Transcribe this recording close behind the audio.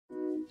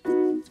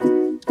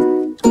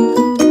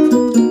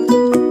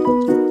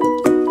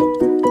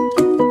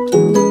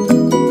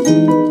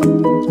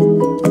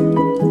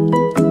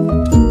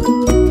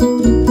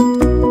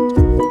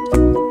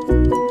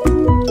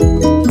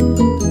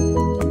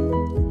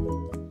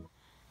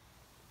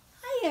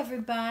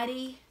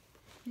everybody,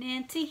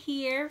 Nancy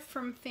here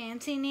from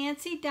Fancy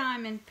Nancy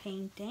Diamond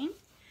Painting,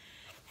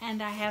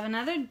 and I have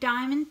another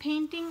diamond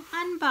painting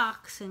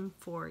unboxing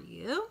for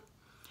you.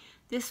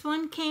 This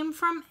one came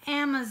from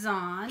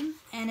Amazon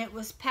and it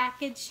was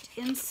packaged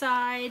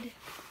inside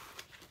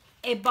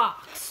a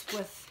box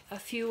with a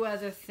few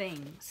other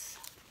things.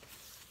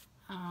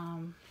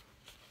 I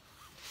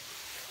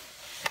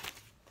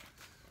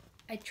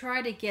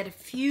try to get a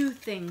few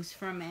things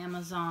from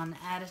Amazon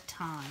at a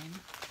time.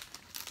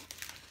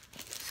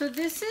 So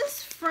this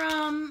is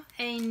from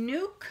a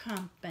new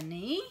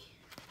company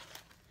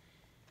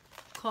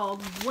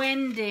called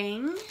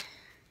Wending.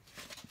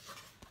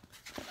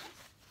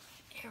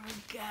 Here we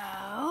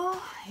go.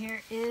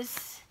 Here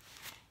is,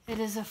 it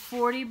is a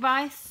 40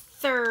 by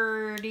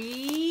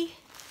 30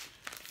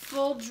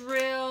 full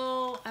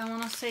drill, I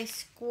want to say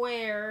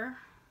square.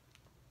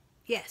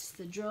 Yes,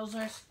 the drills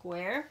are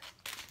square.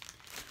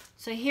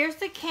 So here's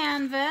the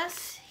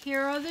canvas,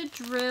 here are the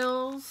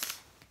drills,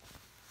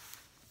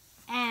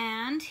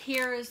 and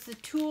here is the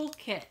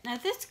toolkit. Now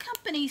this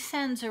company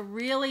sends a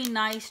really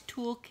nice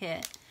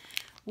toolkit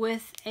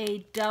with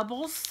a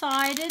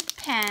double-sided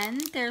pen.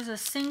 There's a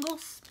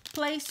single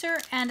placer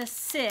and a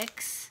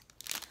 6,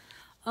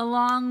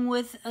 along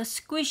with a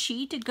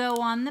squishy to go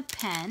on the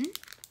pen,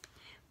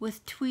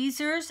 with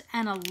tweezers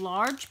and a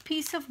large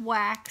piece of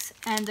wax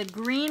and a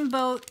green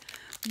boat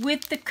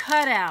with the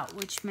cutout,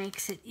 which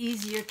makes it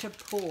easier to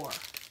pour.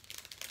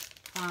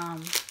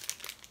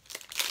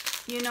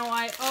 You know,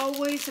 I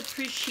always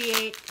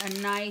appreciate a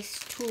nice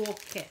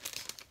toolkit.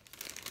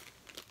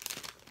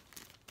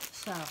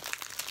 So,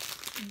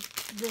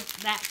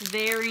 that's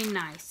very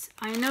nice.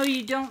 I know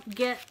you don't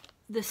get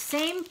the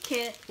same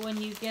kit when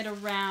you get a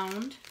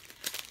round,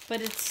 but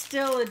it's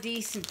still a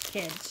decent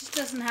kit. It just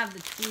doesn't have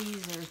the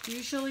tweezers.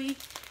 Usually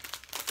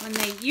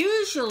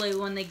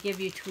when they give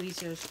you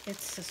tweezers,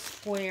 it's a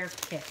square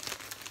kit,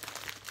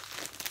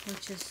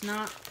 which is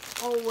not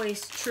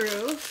always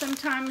true.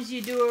 Sometimes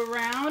you do a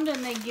round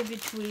and they give you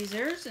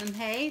tweezers, and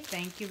hey,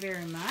 thank you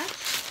very much.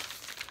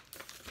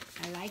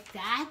 I like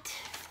that.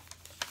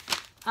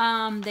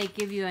 They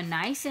give you a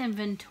nice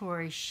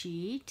inventory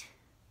sheet.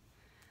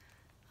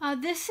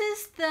 This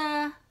is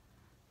the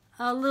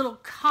little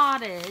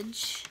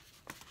cottage.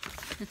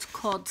 It's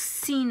called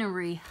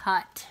Scenery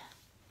Hut.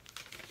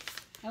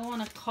 I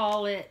want to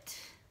call it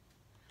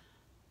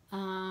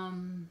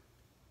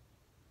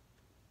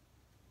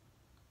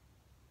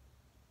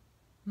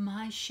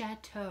My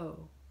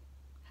Chateau.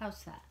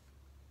 How's that?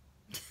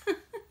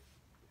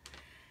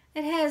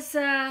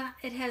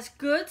 It has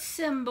good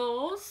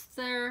symbols.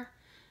 They're,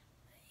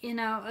 you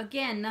know,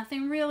 again,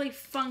 nothing really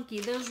funky.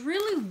 Those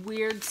really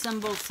weird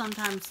symbols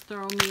sometimes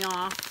throw me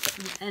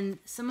off, and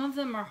some of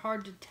them are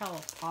hard to tell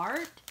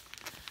apart.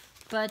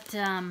 But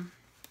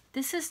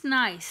this is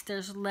nice.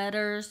 There's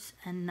letters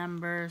and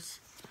numbers.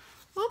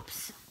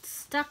 Oops, it's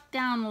stuck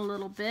down a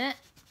little bit.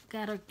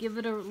 Gotta give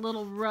it a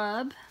little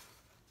rub.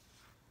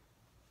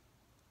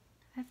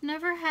 I've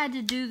never had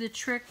to do the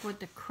trick with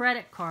the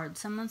credit card.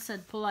 Someone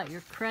said pull out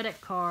your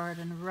credit card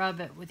and rub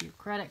it with your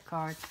credit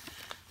card.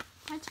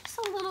 Just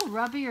a little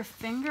rub of your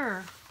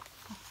finger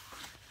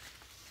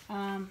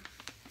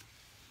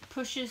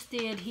pushes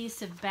the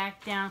adhesive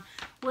back down.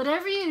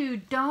 Whatever you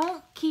do,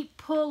 don't keep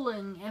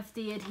pulling if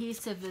the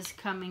adhesive is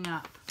coming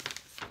up.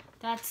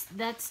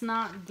 That's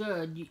not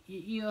good.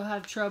 You'll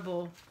have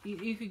trouble.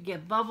 You could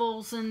get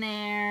bubbles in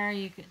there.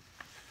 You could.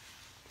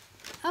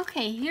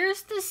 Okay,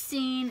 here's the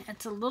scene.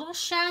 It's a little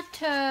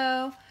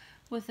chateau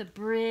with a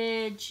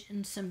bridge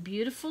and some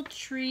beautiful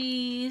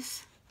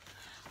trees.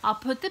 I'll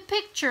put the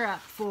picture up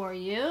for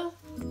you.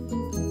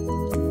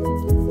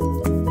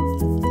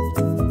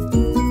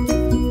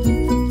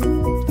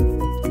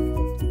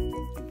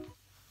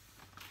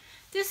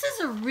 This is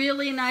a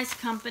really nice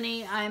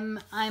company. I'm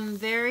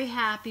very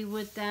happy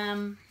with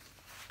them.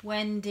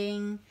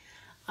 Wending.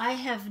 I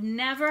have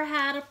never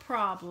had a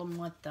problem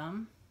with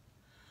them.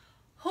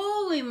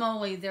 Holy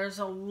moly, there's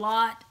a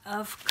lot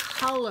of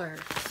colors.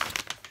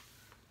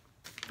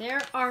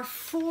 There are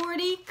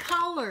 40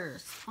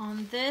 colors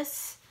on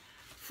this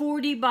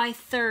 40 by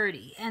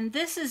 30, and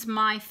this is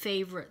my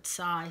favorite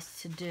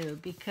size to do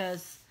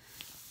because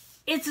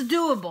it's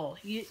doable.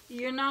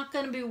 You're not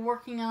going to be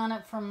working on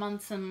it for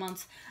months and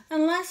months,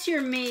 unless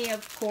you're me,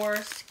 of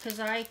course, because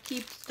I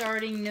keep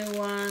starting new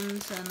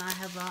ones, and I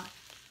have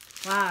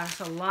wow, there's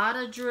a lot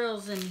of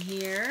drills in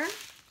here.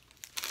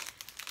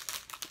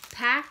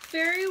 Packed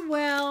very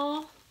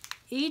well.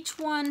 Each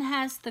one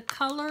has the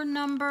color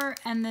number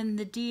and then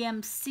the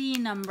DMC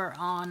number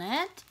on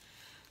it.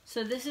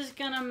 So this is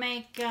gonna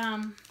make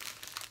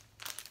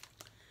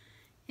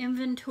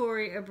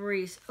inventory a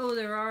breeze. Oh,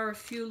 there are a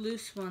few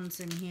loose ones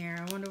in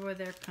here. I wonder where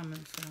they're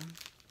coming from.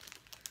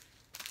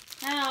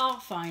 I'll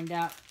find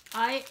out.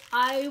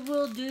 I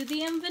will do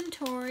the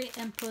inventory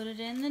and put it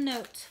in the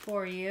notes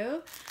for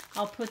you.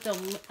 I'll put the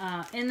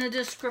in the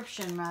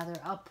description rather.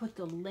 I'll put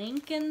the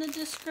link in the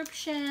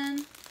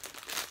description,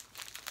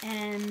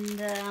 and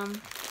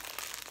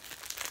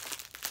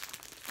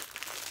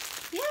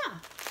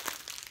yeah,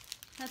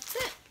 that's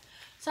it.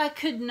 So I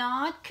could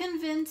not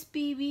convince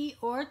BB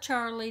or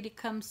Charlie to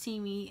come see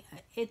me.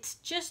 It's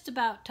just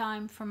about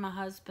time for my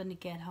husband to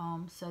get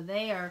home. So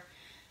they are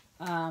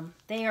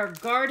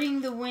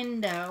guarding the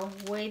window,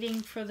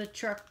 waiting for the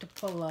truck to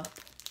pull up.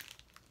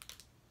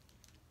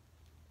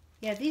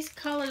 Yeah, these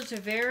colors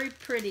are very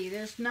pretty.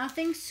 There's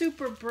nothing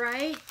super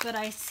bright, but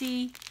I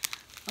see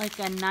like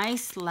a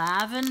nice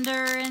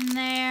lavender in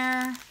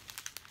there.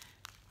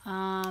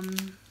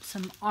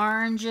 Some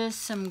oranges,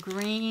 some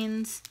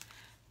greens.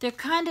 They're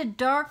kind of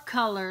dark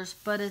colors,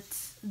 but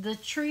the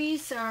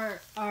trees are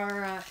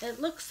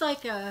it looks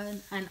like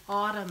an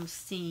autumn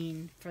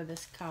scene for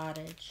this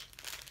cottage.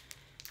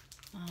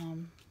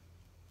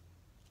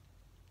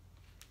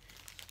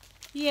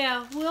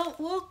 Yeah,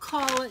 we'll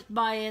call it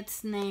by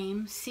its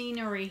name,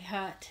 Scenery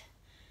Hut.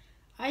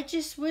 I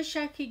just wish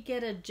I could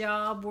get a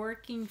job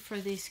working for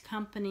these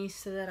companies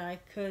so that I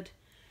could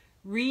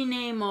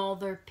rename all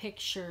their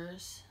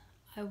pictures.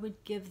 I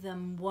would give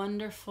them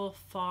wonderful,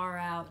 far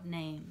out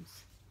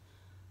names.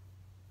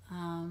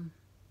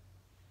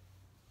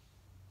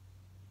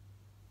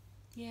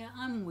 Yeah,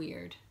 I'm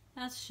weird.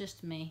 That's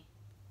just me.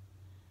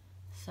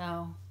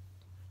 So,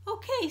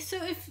 okay, so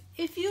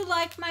if you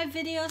like my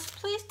videos,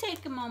 please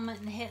take a moment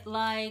and hit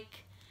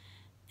like.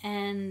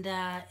 And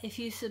if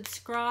you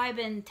subscribe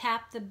and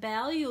tap the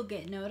bell, you'll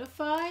get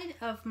notified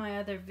of my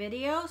other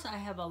videos. I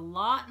have a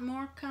lot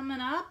more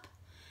coming up.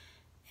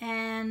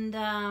 And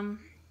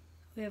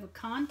we have a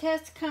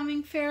contest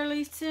coming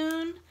fairly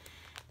soon.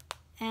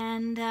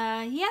 And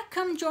yeah,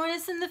 come join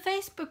us in the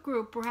Facebook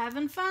group. We're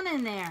having fun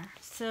in there.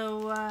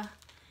 So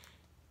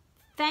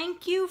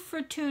thank you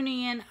for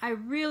tuning in. I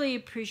really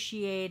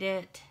appreciate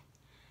it.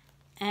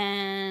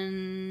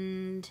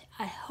 And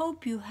I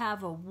hope you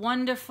have a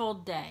wonderful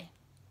day.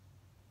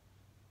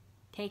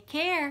 Take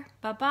care.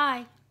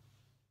 Bye-bye.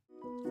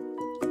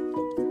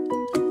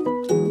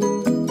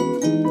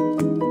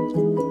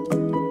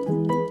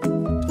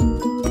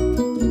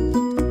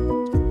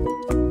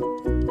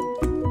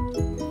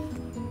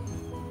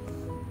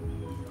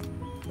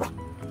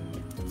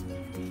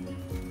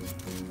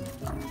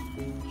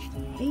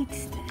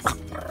 Hates this.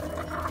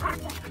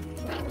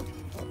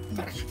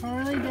 And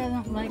Charlie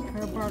doesn't like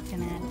her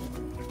barking at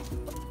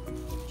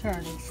it.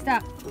 Charlie,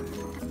 stop.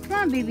 Come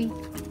on, baby.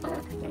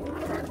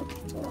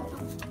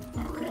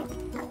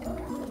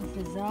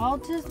 This is all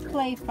just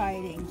play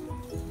fighting.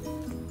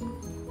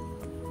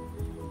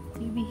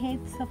 BB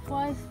hates the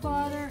fly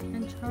swatter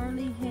and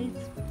Charlie hates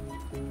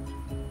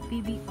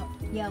BB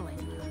yelling,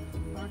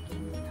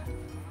 barking.